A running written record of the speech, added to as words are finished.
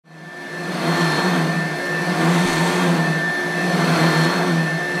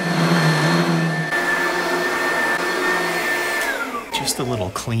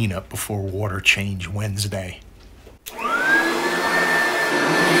cleanup before water change Wednesday.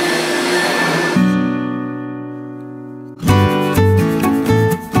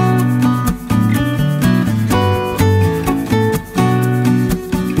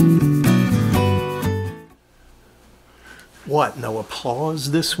 What, no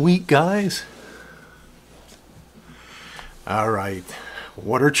applause this week, guys? All right,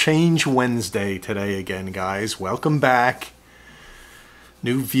 water change Wednesday today again, guys. Welcome back.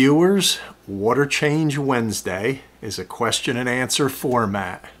 New viewers, water change Wednesday is a question and answer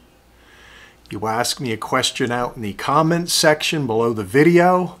format. You ask me a question out in the comments section below the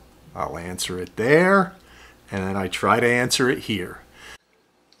video, I'll answer it there, and then I try to answer it here.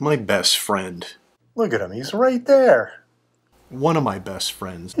 My best friend, look at him, he's right there. One of my best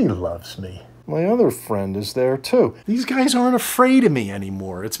friends. He loves me. My other friend is there too. These guys aren't afraid of me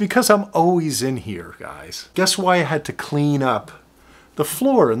anymore. It's because I'm always in here, guys. Guess why I had to clean up the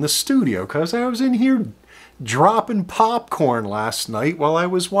floor in the studio? Because I was in here dropping popcorn last night while I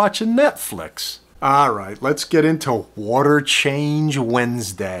was watching Netflix. All right, let's get into Water Change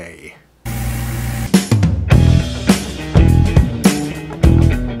Wednesday.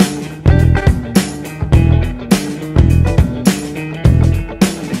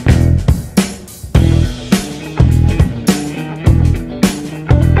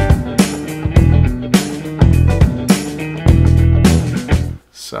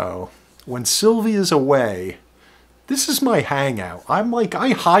 So, when Sylvia's away, this is my hangout. I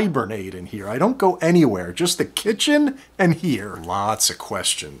hibernate in here. I don't go anywhere, just the kitchen and here. Lots of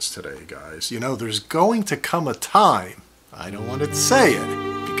questions today, guys. You know, there's going to come a time, I don't want to say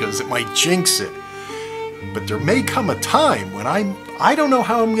it because it might jinx it, but there may come a time when I don't know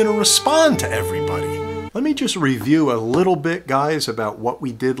how I'm going to respond to everybody. Let me just review a little bit, guys, about what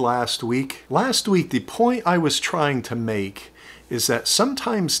we did last week. Last week, the point I was trying to make is that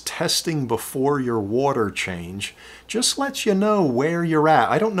sometimes testing before your water change just lets you know where you're at.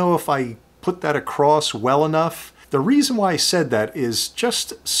 I don't know if I put that across well enough. The reason why I said that is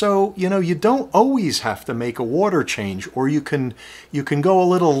just so, you know, you don't always have to make a water change, or you can go a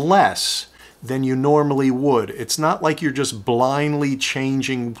little less than you normally would. It's not like you're just blindly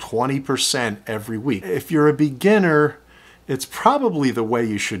changing 20% every week. If you're a beginner, it's probably the way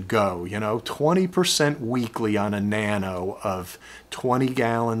you should go, you know, 20% weekly on a nano of 20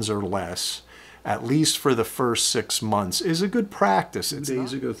 gallons or less, at least for the first 6 months, is a good practice. 2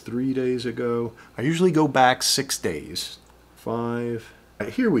 days ago, 3 days ago. I usually go back 6 days. 5.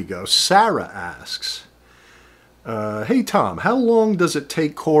 Here we go. Sarah asks, hey Tom, how long does it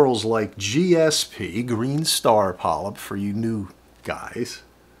take corals like GSP, green star polyp for you new guys,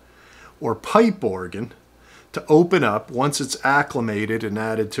 or pipe organ, to open up once it's acclimated and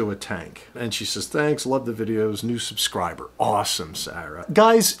added to a tank? And she says, thanks, love the videos, new subscriber. Awesome, Sarah.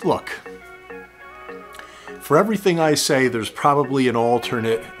 Guys, look, for everything I say, there's probably an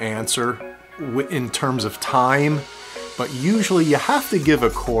alternate answer in terms of time, but usually you have to give a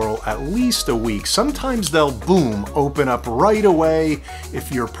coral at least a week. Sometimes they'll, boom, open up right away if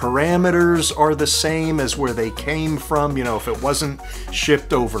your parameters are the same as where they came from. You know, if it wasn't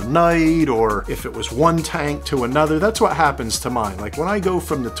shipped overnight or if it was one tank to another. That's what happens to mine. Like when I go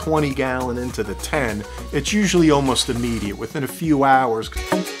from the 20 gallon into the 10, it's usually almost immediate, within a few hours.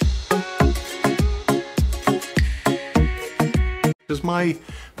 Because my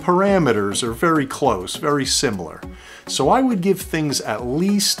parameters are very close, very similar. So I would give things at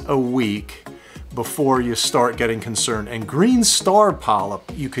least a week before you start getting concerned. And green star polyp,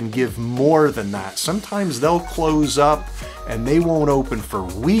 you can give more than that. Sometimes they'll close up and they won't open for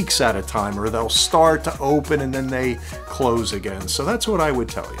weeks at a time, or they'll start to open and then they close again. So that's what I would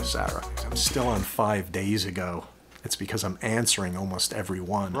tell you, Sarah. I'm still on 5 days ago. It's because I'm answering almost every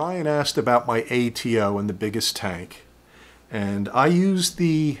one. Ryan asked about my ATO and the biggest tank. And I used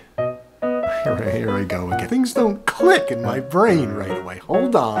the, here I go again. Things don't click in my brain right away.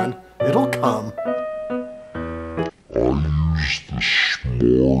 Hold on, it'll come. I used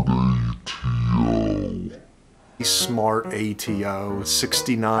the Smart ATO,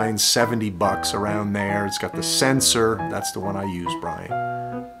 69, 70 bucks around there. It's got the sensor. That's the one I use,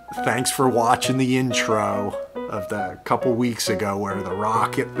 Brian. Thanks for watching the intro of the couple weeks ago where the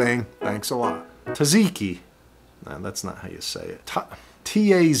rocket thing. Thanks a lot. Taziki. No, that's not how you say it.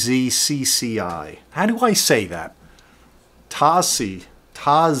 T-A-Z-C-C-I. How do I say that? Tazi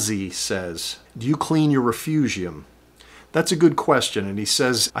says, do you clean your refugium? That's a good question. And he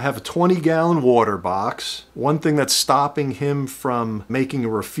says, I have a 20-gallon water box. One thing that's stopping him from making a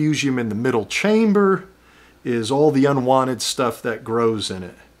refugium in the middle chamber is all the unwanted stuff that grows in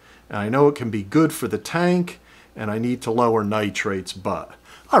it. And I know it can be good for the tank, and I need to lower nitrates, but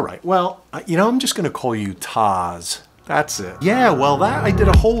All right, well, you know, I'm just gonna call you Taz. That's it. Yeah, well, I did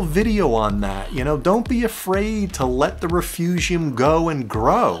a whole video on that. You know, don't be afraid to let the refugium go and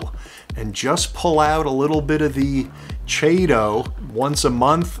grow, and just pull out a little bit of the Chaeto once a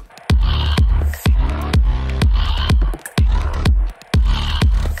month.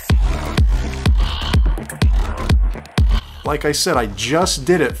 Like I said, I just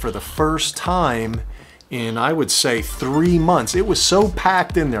did it for the first time in, I would say, 3 months. It was so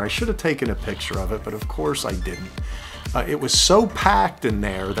packed in there. I should have taken a picture of it, but of course I didn't. It was so packed in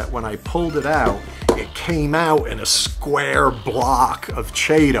there that when I pulled it out, it came out in a square block of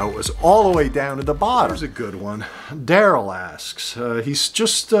Chaeto. It was all the way down to the bottom. Here's a good one. Daryl asks, he's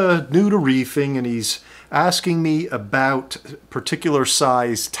just new to reefing, and he's asking me about particular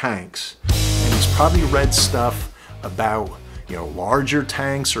size tanks. And he's probably read stuff about, you know, larger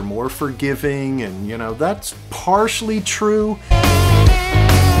tanks are more forgiving, and you know, that's partially true.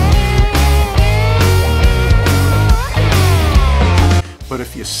 But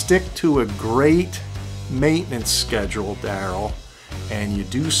if you stick to a great maintenance schedule, Daryl, and you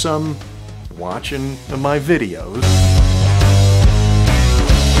do some watching my videos,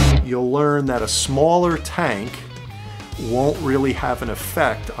 you'll learn that a smaller tank won't really have an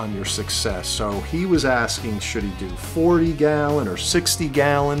effect on your success. So he was asking, should he do 40 gallon or 60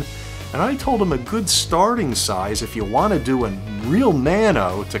 gallon? And I told him a good starting size, if you want to do a real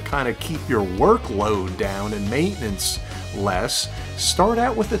nano to kind of keep your workload down and maintenance less, start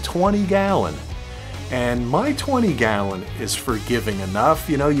out with a 20 gallon. And my 20 gallon is forgiving enough.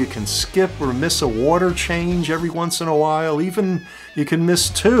 You know, you can skip or miss a water change every once in a while. Even you can miss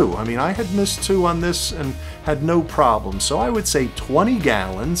 2. I mean, I had missed 2 on this and had no problem. So I would say 20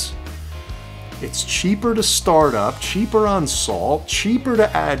 gallons. It's cheaper to start up, cheaper on salt, cheaper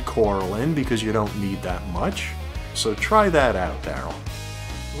to add coral in because you don't need that much. So try that out, Daryl.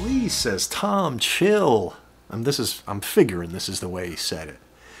 Lee says, Tom, chill. I'm figuring this is the way he said it.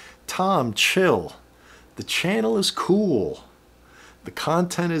 Tom, chill. The channel is cool. The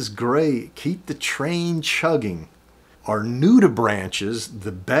content is great. Keep the train chugging. Are nudibranches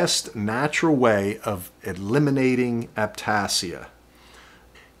the best natural way of eliminating Aiptasia?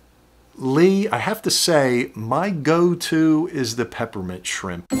 Lee, I have to say, my go-to is the peppermint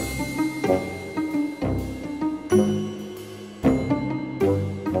shrimp.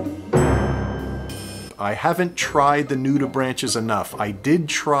 I haven't tried the nudibranches enough. I did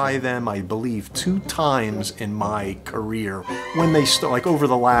try them, I believe, 2 times in my career when they start, like over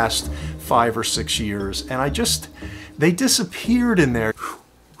the last 5 or 6 years, and they disappeared in there.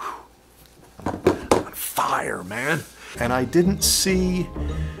 On fire, man. And I didn't see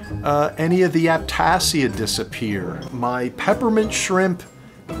any of the Aiptasia disappear. My peppermint shrimp,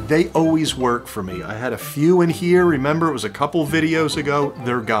 they always work for me. I had a few in here. Remember, it was a couple videos ago.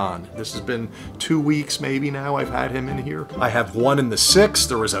 They're gone. This has been 2 weeks maybe now I've had him in here. I have one in the 6.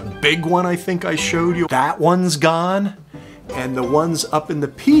 There was a big one I think I showed you. That one's gone. And the ones up in the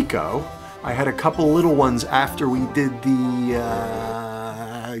PICO, I had a couple little ones after we did the,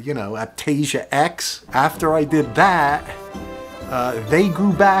 you know, Aiptasia X. After I did that, they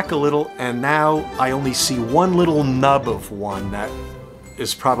grew back a little, and now I only see one little nub of one that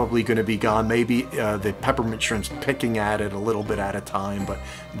is probably going to be gone. Maybe the peppermint shrimp's picking at it a little bit at a time, but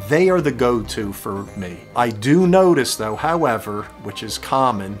they are the go-to for me. I do notice though, however, which is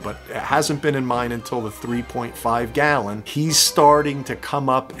common, but it hasn't been in mine until the 3.5 gallon, he's starting to come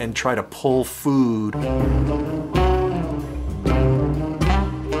up and try to pull food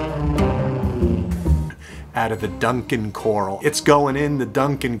out of the Duncan coral. It's going in the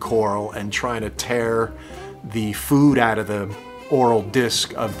Duncan coral and trying to tear the food out of the oral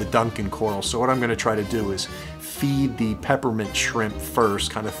disc of the Duncan coral. So what I'm going to try to do is feed the peppermint shrimp first,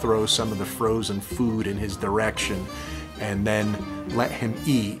 kind of throw some of the frozen food in his direction, and then let him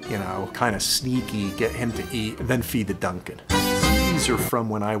eat, you know, kind of sneaky, get him to eat, then feed the Duncan. These are from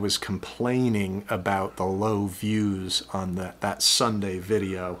when I was complaining about the low views on that Sunday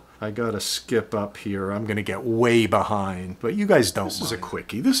video. I gotta skip up here. I'm gonna get way behind, but you guys don't mind. This is a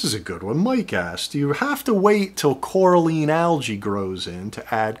quickie. This is a good one. Mike asked, do you have to wait till coralline algae grows in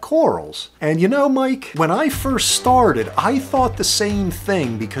to add corals? And you know, Mike, when I first started, I thought the same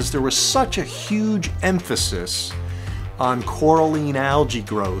thing because there was such a huge emphasis on coralline algae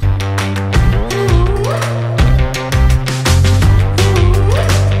growth.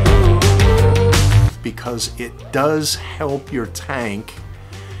 Because it does help your tank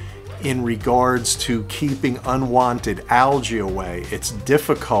in regards to keeping unwanted algae away. It's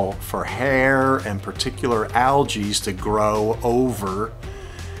difficult for hair and particular algae to grow over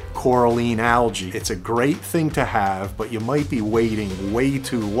coralline algae. It's a great thing to have, but you might be waiting way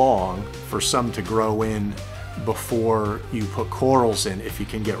too long for some to grow in before you put corals in. If you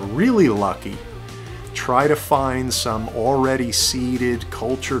can get really lucky, try to find some already seeded,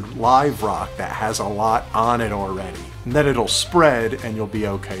 cultured live rock that has a lot on it already. And then it'll spread and you'll be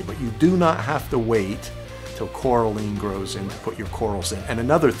okay, but you do not have to wait till coralline grows in to put your corals in. And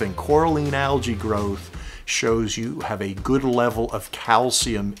another thing, coralline algae growth shows you have a good level of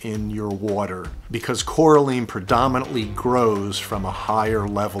calcium in your water because coralline predominantly grows from a higher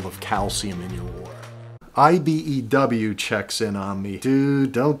level of calcium in your water. IBEW checks in on me.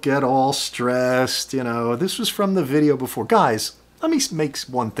 Dude, don't get all stressed. You know, this was from the video before. Guys, let me make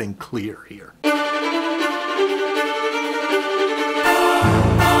one thing clear here.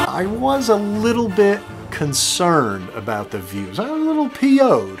 I was a little bit concerned about the views. I was a little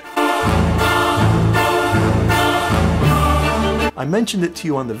PO'd. I mentioned it to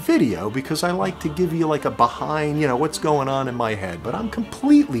you on the video because I like to give you like a behind, you know, what's going on in my head, but I'm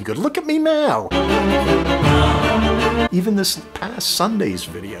completely good. Look at me now. Even this past Sunday's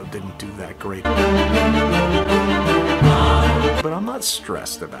video didn't do that great. But I'm not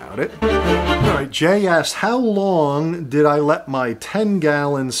stressed about it. All right, Jay asked, how long did I let my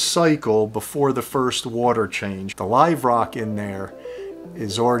 10-gallon cycle before the first water change? The live rock in there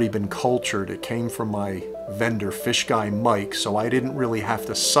has already been cultured. It came from my vendor, Fish Guy Mike, so I didn't really have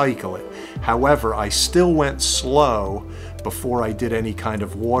to cycle it. However, I still went slow before I did any kind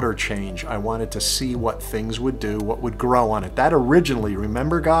of water change. I wanted to see what things would do, what would grow on it. That originally,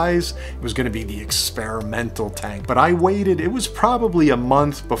 remember guys, it was going to be the experimental tank. But I waited, it was probably a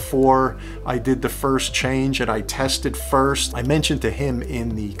month before I did the first change and I tested first. I mentioned to him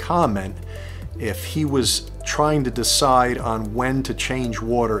in the comment if he was trying to decide on when to change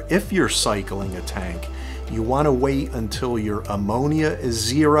water if you're cycling a tank. You want to wait until your ammonia is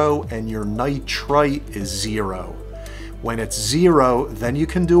 0 and your nitrite is 0. When it's 0, then you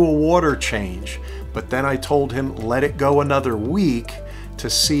can do a water change. But then I told him let it go another week to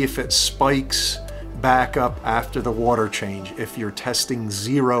see if it spikes back up after the water change. If you're testing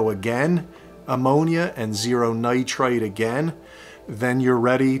 0 again, ammonia, and 0 nitrite again, then you're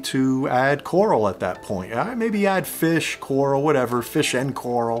ready to add coral at that point. Maybe add fish, coral, whatever, fish and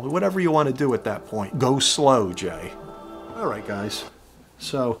coral, whatever you want to do at that point. Go slow, Jay. All right, guys.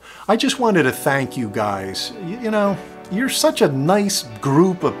 So I just wanted to thank you guys. You know, you're such a nice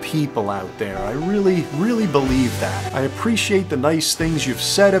group of people out there. I really, really believe that. I appreciate the nice things you've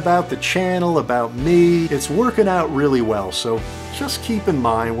said about the channel, about me. It's working out really well. So just keep in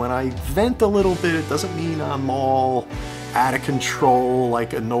mind when I vent a little bit, it doesn't mean I'm all out of control,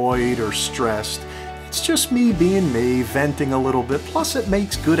 like annoyed or stressed. It's just me being me, venting a little bit. Plus it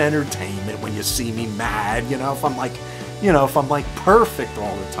makes good entertainment when you see me mad, you know, if I'm like, perfect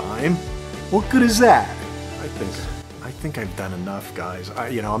all the time. What good is that? I think I've done enough, guys.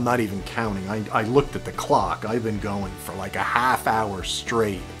 I'm not even counting. I looked at the clock. I've been going for like a half hour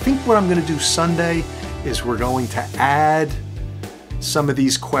straight. I think what I'm gonna do Sunday is we're going to add some of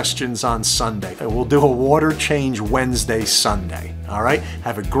these questions on Sunday. We'll do a water change Wednesday, Sunday. All right,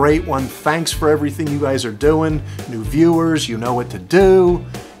 have a great one. Thanks for everything you guys are doing. New viewers, you know what to do.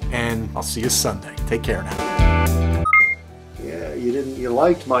 And I'll see you Sunday. Take care now. Yeah, you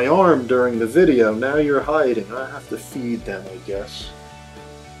liked my arm during the video. Now you're hiding. I have to feed them, I guess.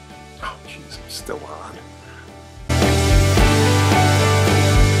 Oh, jeez, I'm still on.